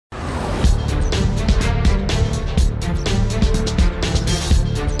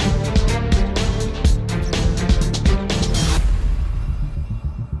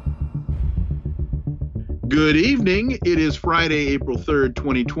Good evening. It is Friday, April 3rd,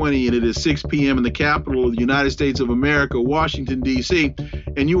 2020, and it is 6 p.m. in the capital of the United States of America, Washington, D.C.,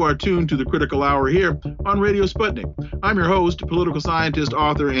 and you are tuned to the Critical Hour here on Radio Sputnik. I'm your host, political scientist,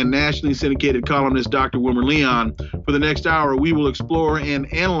 author, and nationally syndicated columnist, Dr. Wilmer Leon. For the next hour, we will explore and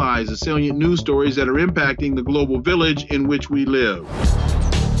analyze the salient news stories that are impacting the global village in which we live.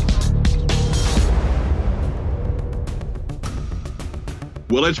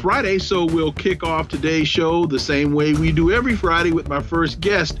 Well, it's Friday, so we'll kick off today's show the same way we do every Friday with my first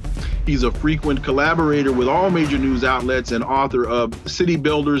guest. He's a frequent collaborator with all major news outlets and author of City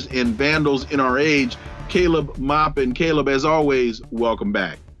Builders and Vandals in Our Age, Caleb Maupin. Caleb, as always, welcome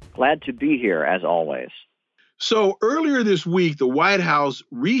back. Glad to be here, as always. So earlier this week, the White House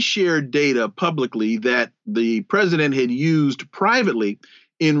reshared data publicly that the president had used privately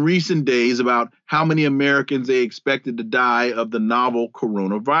in recent days about how many Americans they expected to die of the novel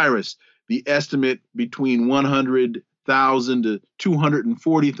coronavirus. The estimate between 100,000 to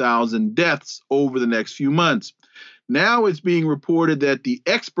 240,000 deaths over the next few months. Now it's being reported that the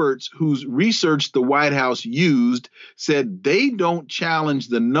experts whose research the White House used said they don't challenge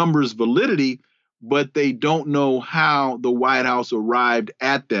the numbers' validity, but they don't know how the White House arrived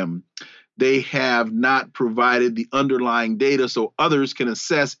at them. They have not provided the underlying data so others can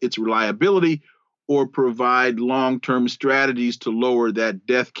assess its reliability or provide long-term strategies to lower that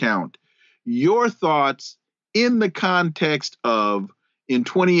death count. Your thoughts in the context of, in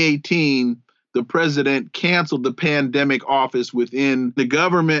 2018, the president canceled the pandemic office within the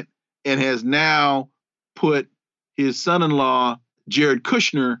government and has now put his son-in-law, Jared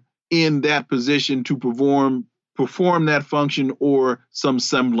Kushner, in that position to perform that function or some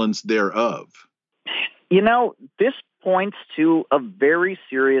semblance thereof? You know, this points to a very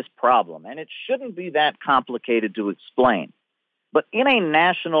serious problem, and it shouldn't be that complicated to explain. But in a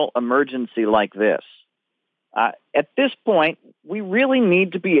national emergency like this, at this point, we really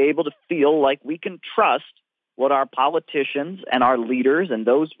need to be able to feel like we can trust what our politicians and our leaders and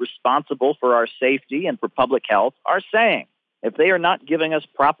those responsible for our safety and for public health are saying. If they are not giving us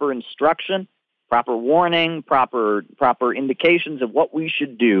proper instruction, proper warning, proper indications of what we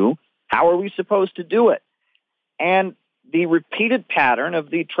should do, how are we supposed to do it? And the repeated pattern of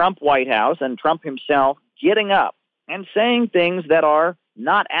the Trump White House and Trump himself getting up and saying things that are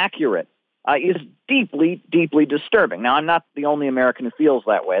not accurate is deeply, deeply disturbing. Now, I'm not the only American who feels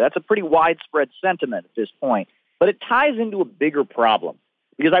that way. That's a pretty widespread sentiment at this point. But it ties into a bigger problem,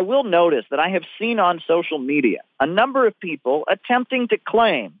 because I will notice that I have seen on social media a number of people attempting to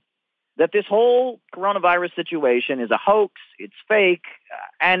claim that this whole coronavirus situation is a hoax, it's fake,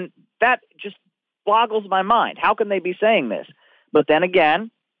 and that just boggles my mind. How can they be saying this? But then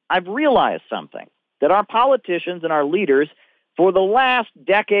again, I've realized something, that our politicians and our leaders for the last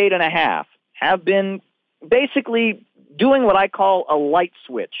decade and a half have been basically doing what I call a light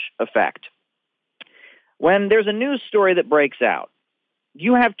switch effect. When there's a news story that breaks out,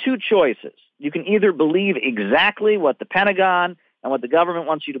 you have two choices. You can either believe exactly what the Pentagon and what the government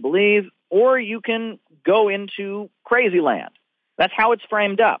wants you to believe, or you can go into crazy land. That's how it's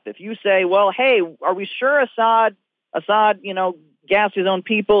framed up. If you say, well, hey, are we sure Assad, gassed his own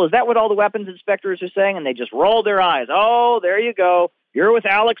people? Is that what all the weapons inspectors are saying? And they just roll their eyes. Oh, there you go. You're with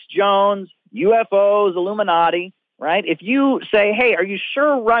Alex Jones, UFOs, Illuminati, right? If you say, hey, are you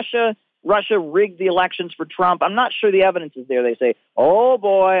sure Russia rigged the elections for Trump? I'm not sure the evidence is there. They say, oh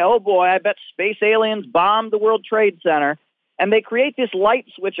boy, I bet space aliens bombed the World Trade Center. And they create this light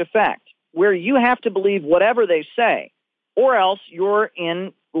switch effect where you have to believe whatever they say, or else you're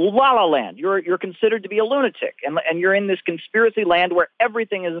in la-la land. You're considered to be a lunatic, and you're in this conspiracy land where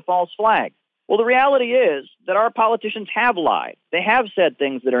everything is a false flag. Well, the reality is that our politicians have lied. They have said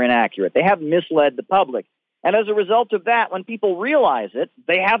things that are inaccurate. They have misled the public. And as a result of that, when people realize it,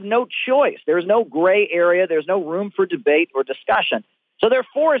 they have no choice. There's no gray area. There's no room for debate or discussion. So they're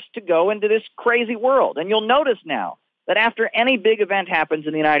forced to go into this crazy world. And you'll notice now that after any big event happens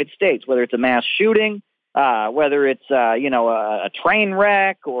in the United States, whether it's a mass shooting, whether it's a train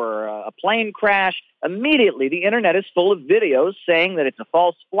wreck or a plane crash, immediately the internet is full of videos saying that it's a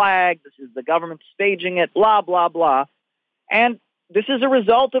false flag, this is the government staging it, blah, blah, blah. And this is a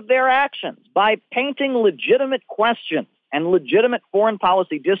result of their actions. By painting legitimate questions and legitimate foreign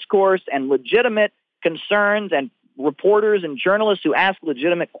policy discourse and legitimate concerns and reporters and journalists who ask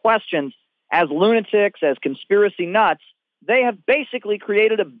legitimate questions as lunatics, as conspiracy nuts, they have basically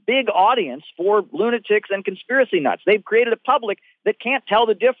created a big audience for lunatics and conspiracy nuts. They've created a public that can't tell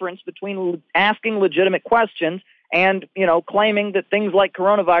the difference between asking legitimate questions and, claiming that things like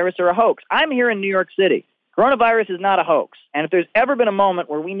coronavirus are a hoax. I'm here in New York City. Coronavirus is not a hoax. And if there's ever been a moment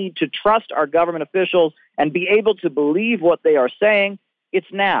where we need to trust our government officials and be able to believe what they are saying,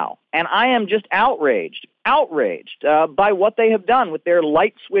 it's now. And I am just outraged by what they have done with their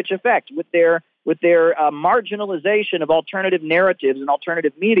light switch effect, with their marginalization of alternative narratives and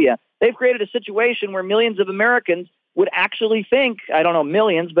alternative media. They've created a situation where millions of Americans would actually think, I don't know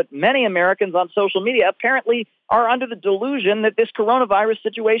millions, but many Americans on social media apparently are under the delusion that this coronavirus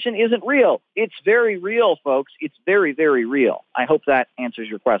situation isn't real. It's very real, folks. It's very, very real. I hope that answers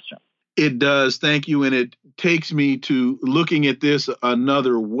your question. It does. Thank you. And it takes me to looking at this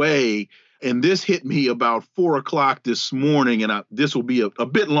another way. And this hit me about 4 o'clock this morning. And this will be a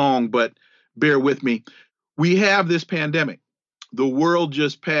bit long, but bear with me. We have this pandemic. The world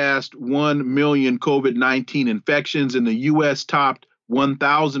just passed 1 million COVID-19 infections, and the U.S. topped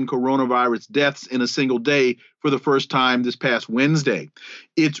 1,000 coronavirus deaths in a single day for the first time this past Wednesday.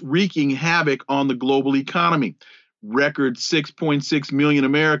 It's wreaking havoc on the global economy. Record 6.6 million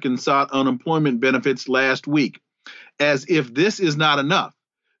Americans sought unemployment benefits last week. As if this is not enough,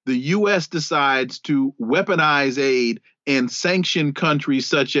 the U.S. decides to weaponize aid and sanction countries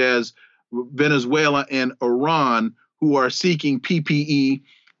such as Venezuela and Iran, who are seeking PPE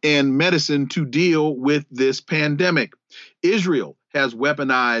and medicine to deal with this pandemic. Israel has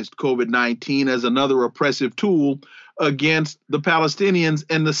weaponized COVID-19 as another oppressive tool against the Palestinians,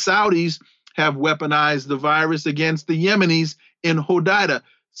 and the Saudis have weaponized the virus against the Yemenis in Hodeidah.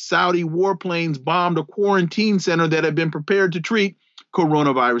 Saudi warplanes bombed a quarantine center that had been prepared to treat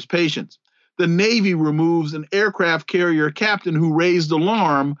coronavirus patients. The Navy removes an aircraft carrier captain who raised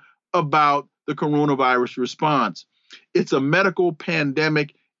alarm about the coronavirus response. It's a medical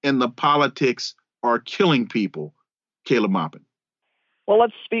pandemic, and the politics are killing people. Caleb Maupin. Well,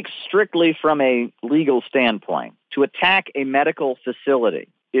 let's speak strictly from a legal standpoint. To attack a medical facility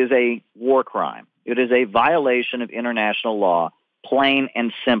is a war crime. It is a violation of international law, plain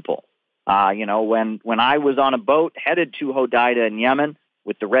and simple. When I was on a boat headed to Hodeidah in Yemen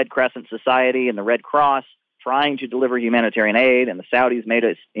with the Red Crescent Society and the Red Cross trying to deliver humanitarian aid, and the Saudis made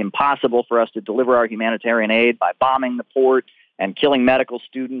it impossible for us to deliver our humanitarian aid by bombing the port and killing medical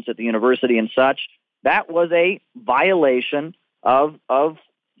students at the university and such, that was a violation of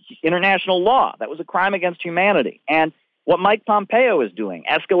international law. That was a crime against humanity. And what Mike Pompeo is doing,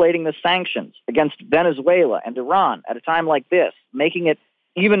 escalating the sanctions against Venezuela and Iran at a time like this, making it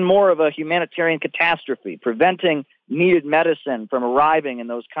even more of a humanitarian catastrophe, preventing needed medicine from arriving in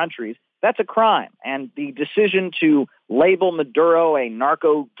those countries, that's a crime. And the decision to label Maduro a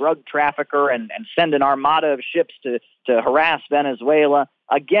narco drug trafficker and send an armada of ships to harass Venezuela,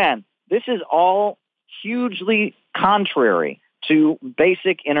 again, this is all hugely contrary to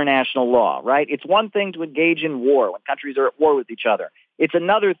basic international law, right? It's one thing to engage in war when countries are at war with each other. It's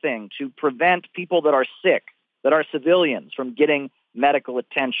another thing to prevent people that are sick, that are civilians, from getting medical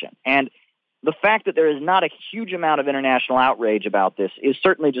attention. And the fact that there is not a huge amount of international outrage about this is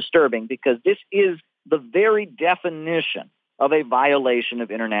certainly disturbing, because this is the very definition of a violation of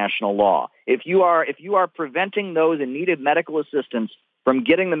international law. If you are preventing those in need of medical assistance from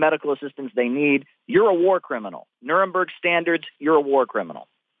getting the medical assistance they need, you're a war criminal. Nuremberg standards, you're a war criminal.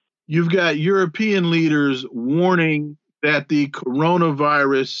 You've got European leaders warning that the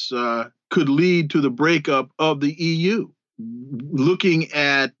coronavirus could lead to the breakup of the EU, looking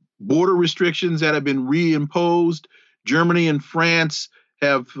at border restrictions that have been reimposed. Germany and France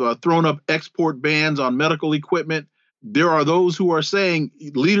have thrown up export bans on medical equipment. There are those who are saying,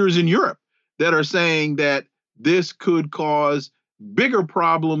 leaders in Europe, that are saying that this could cause bigger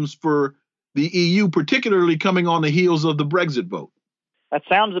problems for the EU, particularly coming on the heels of the Brexit vote. That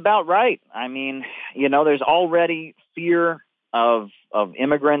sounds about right. I mean, there's already fear of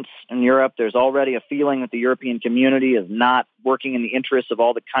immigrants in Europe. There's already a feeling that the European community is not working in the interests of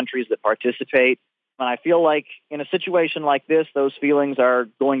all the countries that participate. And I feel like in a situation like this, those feelings are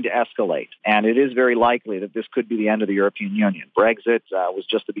going to escalate. And it is very likely that this could be the end of the European Union. Brexit was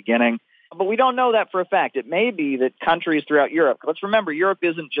just the beginning. But we don't know that for a fact. It may be that countries throughout Europe, let's remember, Europe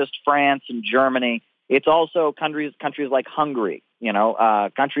isn't just France and Germany. It's also countries like Hungary,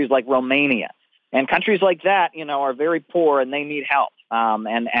 countries like Romania. And countries like that, are very poor and they need help.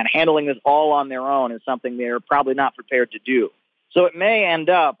 And handling this all on their own is something they're probably not prepared to do. So it may end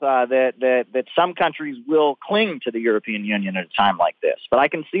up that some countries will cling to the European Union at a time like this. But I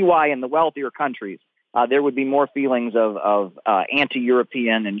can see why in the wealthier countries there would be more feelings of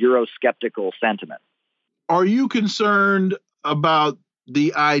anti-European and Eurosceptical sentiment. Are you concerned about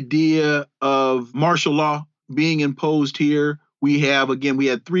the idea of martial law being imposed here? We had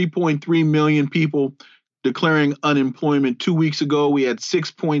 3.3 million people declaring unemployment 2 weeks ago. We had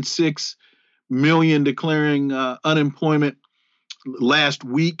 6.6 million declaring unemployment last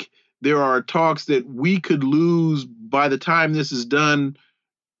week. There are talks that we could lose, by the time this is done,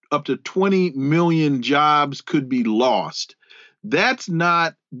 up to 20 million jobs could be lost. That's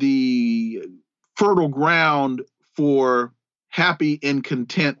not the fertile ground for happy and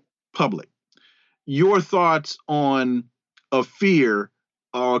content public. Your thoughts on a fear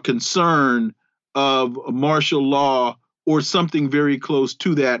or concern of martial law or something very close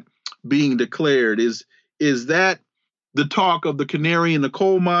to that being declared? Is that the talk of the canary in the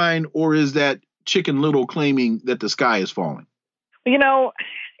coal mine, or is that Chicken Little claiming that the sky is falling? You know,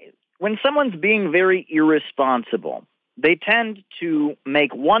 when someone's being very irresponsible, they tend to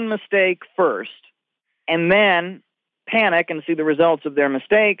make one mistake first and then panic and see the results of their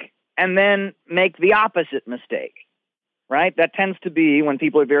mistake and then make the opposite mistake, right? That tends to be when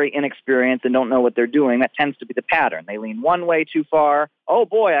people are very inexperienced and don't know what they're doing. That tends to be the pattern. They lean one way too far. Oh,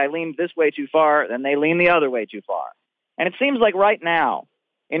 boy, I leaned this way too far. Then they lean the other way too far. And it seems like right now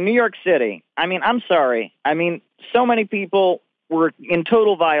in New York City, I'm sorry. So many people were in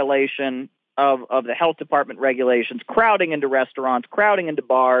total violation of the health department regulations, crowding into restaurants, crowding into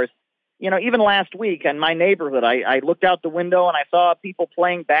bars. Even last week in my neighborhood, I looked out the window and I saw people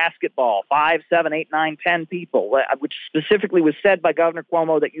playing basketball, 5, 7, 8, 9, 10 people, which specifically was said by Governor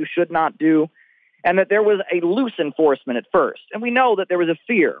Cuomo that you should not do, and that there was a loose enforcement at first. And we know that there was a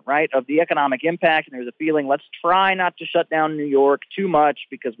fear, right, of the economic impact, and there was a feeling, let's try not to shut down New York too much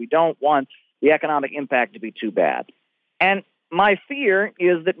because we don't want the economic impact to be too bad. And my fear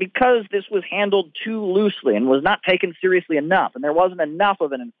is that because this was handled too loosely and was not taken seriously enough, and there wasn't enough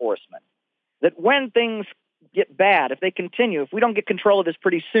of an enforcement, that when things get bad, if they continue, if we don't get control of this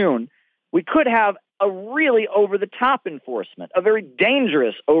pretty soon, we could have a really over-the-top enforcement, a very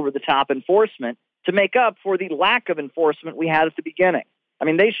dangerous over-the-top enforcement to make up for the lack of enforcement we had at the beginning.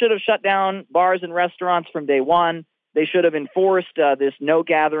 They should have shut down bars and restaurants from day one. They should have enforced this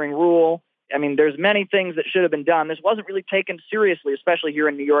no-gathering rule. There's many things that should have been done. This wasn't really taken seriously, especially here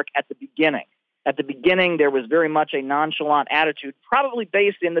in New York at the beginning. At the beginning, there was very much a nonchalant attitude, probably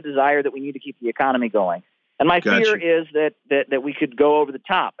based in the desire that we need to keep the economy going. And my fear is that we could go over the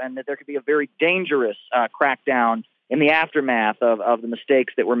top and that there could be a very dangerous crackdown in the aftermath of the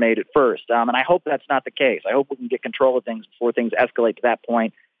mistakes that were made at first. And I hope that's not the case. I hope we can get control of things before things escalate to that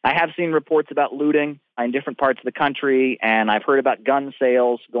point. I have seen reports about looting in different parts of the country, and I've heard about gun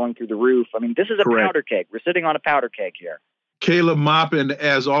sales going through the roof. This is a powder keg. We're sitting on a powder keg here. Caleb Maupin,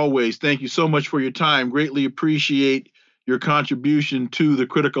 as always, thank you so much for your time. Greatly appreciate your contribution to the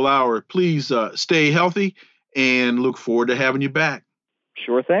Critical Hour. Please stay healthy and look forward to having you back.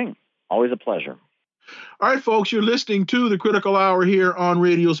 Sure thing. Always a pleasure. All right, folks, you're listening to the Critical Hour here on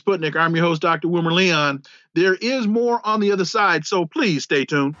Radio Sputnik. I'm your host, Dr. Wilmer Leon. There is more on the other side, so please stay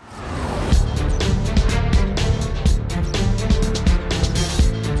tuned.